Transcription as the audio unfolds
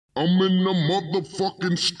I'm in a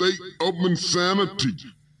motherfucking state of insanity.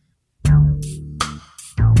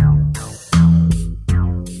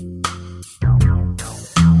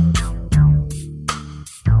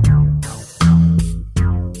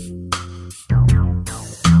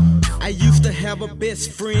 I used to have a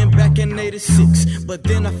best friend back in '86, but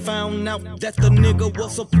then I found out that the nigga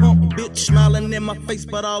was a punk bitch, smiling in my face,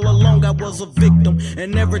 but all along I was a victim.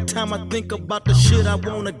 And every time I think about the shit, I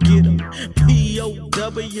wanna get him.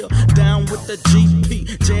 P.O.W. down with the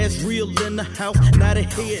GP, jazz real in the house, not a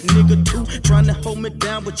head nigga too, trying to hold me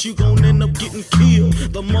down, but you gon' end up getting killed.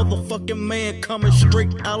 The motherfucking man coming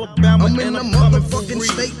straight Alabama, I'm in a motherfucking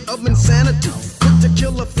state of insanity. Put the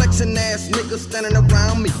killer flexing ass niggas standing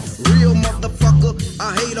around me. Real motherfucker,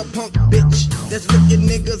 I hate a punk bitch that's licking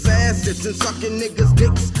niggas' asses and sucking niggas'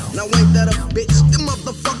 dicks. Now ain't that a bitch? Them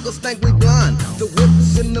motherfuckers think we blind. The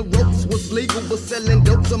whips and the ropes was legal, but selling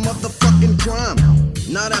dope's a motherfucking crime.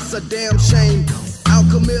 Now that's a damn shame. I'll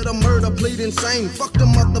commit a murder, plead insane. Fuck the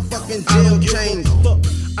motherfucking jail chains.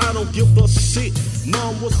 I don't give a shit.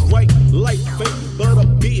 Mom was right, like fake, but a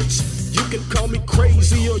bitch. You can call me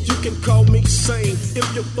crazy or you can call me sane. If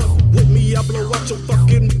you fuck with me, I blow out your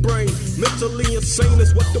fucking brain. Mentally insane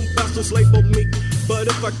is what them bastards label me. But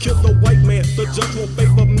if I kill the white man, the judge won't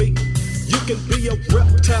favor me. You can be a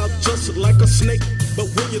reptile just like a snake, but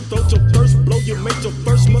when you throw your first blow, you make your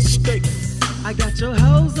first mistake. I got your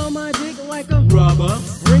hoes on my dick like a Rubber,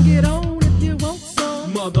 bring it on if you want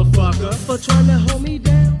some. motherfucker. For trying to hold me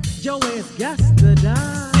down, your ass got to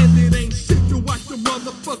die. And it ain't shit to watch the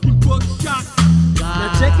motherfucking buckshot.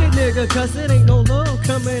 Now check it, nigga, cause it ain't no love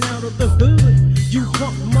coming out of the hood. You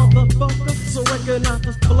punk motherfucker, so recognize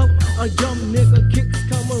the flow. A young nigga kicks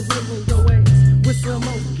coming ripping your ass with some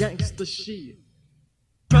old gangsta shit.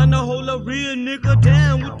 Tryna hold a real nigga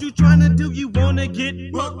down. What you tryna do? You wanna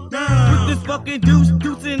get bucked down with this fucking deuce,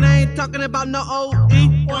 and I ain't talking about no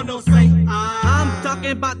OE Or no say I'm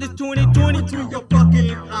talking about this 2020 between your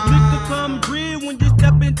fucking Nigga come real when you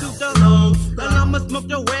step into the house. And I'ma smoke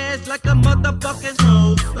your ass like a motherfucking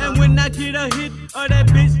smoke. And when I get a hit of that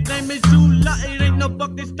bitch name is Zula, it ain't no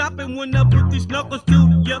fucking stopping when I put these knuckles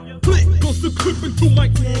to ya. Click goes the clip into my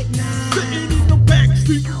neck. Sitting in the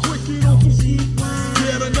backseat, drinking on some heat.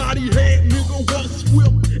 Yeah, the naughty head nigga walk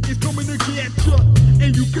swift. It's coming to get ya,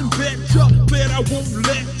 and you can bet ya that I won't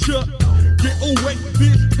let ya get away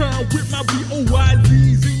this time with my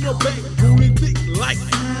B.O.Y.Z's in your back, rolling thick like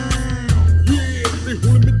yeah, they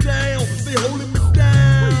holding me down, they holding me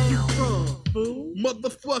down. Where you from, fool?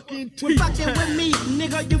 Motherfucking You fucking with me,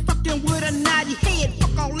 nigga, you fucking with a naughty head.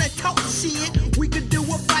 Fuck all that talk shit, we could do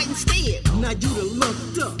a fight instead. Now you done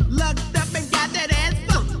Looked up and got that ass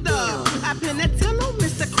fucked up. I been a tell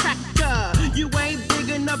Mr. Cracker. You ain't big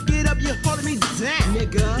enough, get up, you holding me down.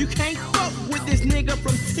 Nigga. You can't fuck with this nigga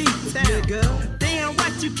from T-Town. Nigga. Damn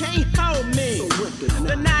right, you can't hold me. So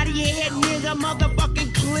The naughty head nigga,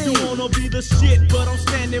 motherfucking clean. You wanna be the shit, but I'm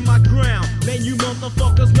standing my ground. Man, you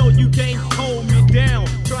motherfuckers know you can't hold me down.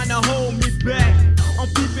 Trying to hold me back. I'm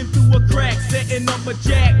peeping through a crack, setting up a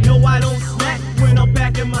jack. No, I don't snack when I'm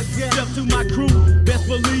back in my step to my crew. Best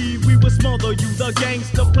believe we will smother you. The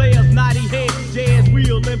gangster players, naughty head, jazz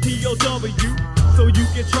real and P.O.W. So you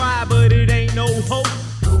can try, but it ain't no hope.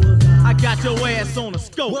 I got your ass on a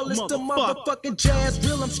scope. Well, it's the motherfucking jazz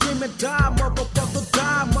real. I'm screaming, die,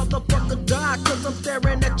 motherfucker, die. Cause I'm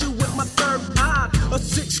staring at you with my third eye. A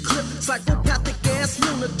 6-clip, psychopathic ass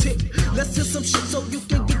lunatic. Let's hear some shit so you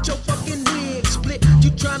can get your fucking wig split.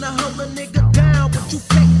 You tryna hold a nigga down, but you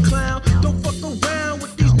can't clown. Don't fuck around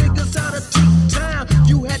with these niggas out of T-Town.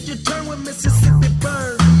 You had your turn with Mississippi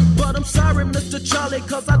Burn. But I'm sorry, Mr. Charlie,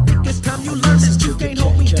 cause I think it's time you learn that you can't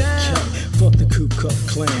hold me down. Fuck the Ku Klux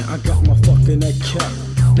Klan, I got my fucking account.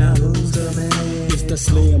 Now who's the man? It's the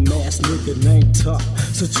slim ass nigga named Top.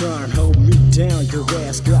 So try and hold me down, your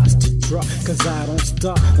ass got to drop. Cause I don't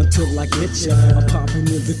stop until I get ya. I'm popping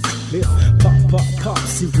in the clip, pop.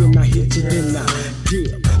 See when I hit you, then I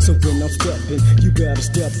dip. So when I'm stepping, you better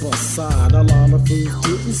step aside. A lot of fools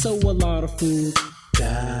didn't, so a lot of fools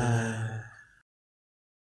died.